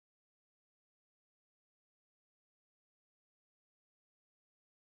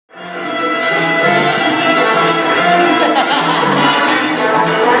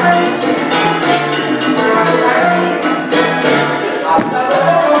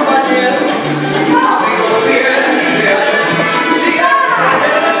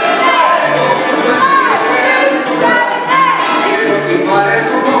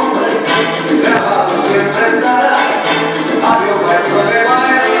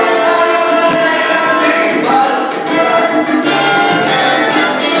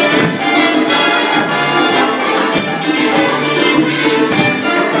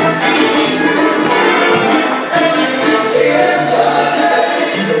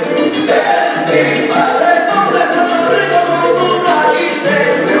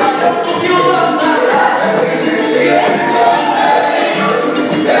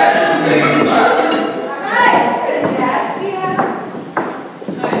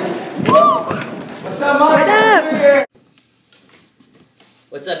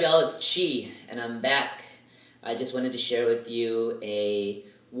What's up, y'all? It's Chi, and I'm back. I just wanted to share with you a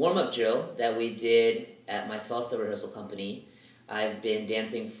warm-up drill that we did at my salsa rehearsal company. I've been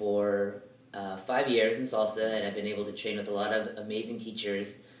dancing for 5 years in salsa, and I've been able to train with a lot of amazing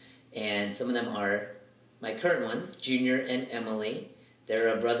teachers, and some of them are my current ones, Junior and Emily. They're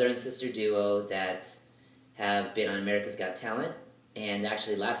a brother and sister duo that have been on America's Got Talent, and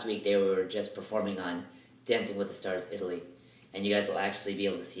actually last week they were just performing on Dancing with the Stars Italy. And you guys will actually be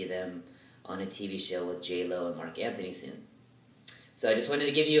able to see them on a TV show with JLO and Marc Anthonys soon. So I just wanted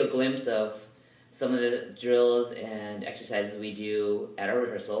to give you a glimpse of some of the drills and exercises we do at our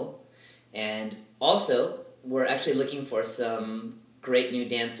rehearsal. And also, we're actually looking for some great new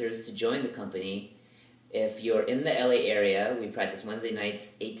dancers to join the company. If you're in the LA area, we practice Wednesday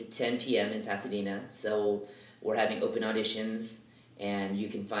nights, 8 to 10 p.m. in Pasadena. So we're having open auditions, and you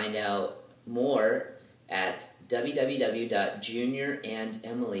can find out more at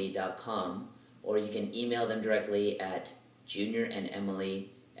www.juniorandemily.com, or you can email them directly at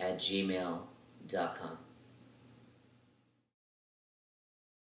juniorandemily@gmail.com.